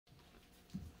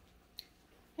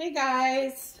Hey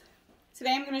guys,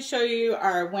 today I'm going to show you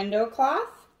our window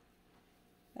cloth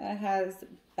that has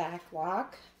back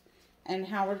lock and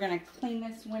how we're going to clean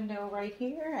this window right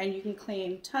here. And you can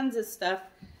clean tons of stuff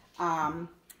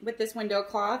with this window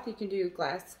cloth. You can do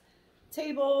glass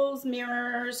tables,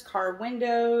 mirrors, car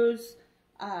windows,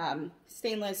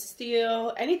 stainless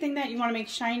steel, anything that you want to make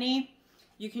shiny,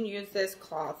 you can use this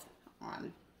cloth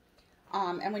on.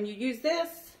 And when you use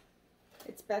this,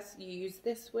 it's best you use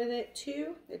this with it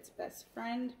too. It's best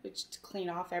friend, which to clean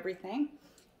off everything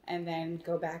and then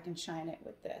go back and shine it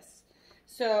with this.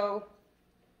 So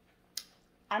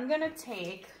I'm gonna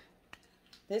take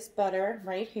this butter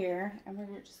right here and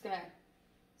we're just gonna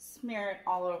smear it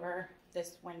all over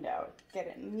this window. Get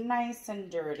it nice and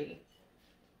dirty.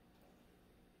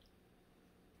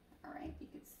 All right, you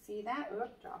can see that.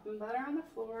 Oop, dropping butter on the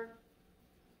floor.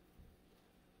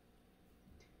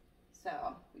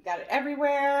 So we got it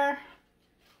everywhere,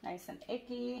 nice and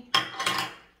icky.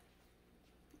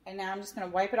 And now I'm just going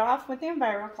to wipe it off with the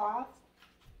Enviro cloth.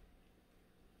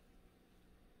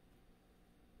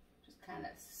 Just kind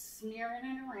of smearing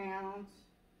it around.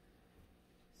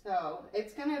 So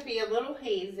it's going to be a little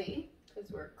hazy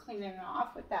because we're cleaning it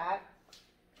off with that.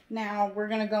 Now we're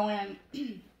going to go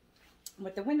in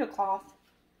with the window cloth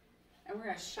and we're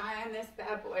going to shine this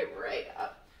bad boy right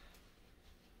up.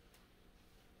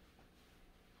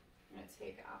 I'm going to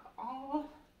take off all,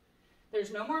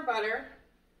 there's no more butter.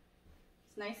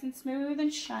 It's nice and smooth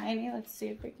and shiny. Let's see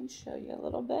if we can show you a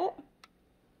little bit.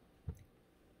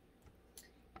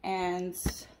 And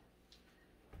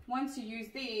once you use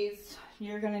these,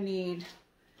 you're going to need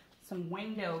some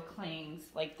window clings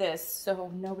like this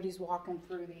so nobody's walking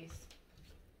through these.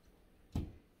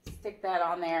 Stick that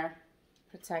on there,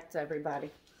 protects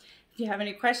everybody. If you have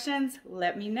any questions,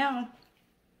 let me know.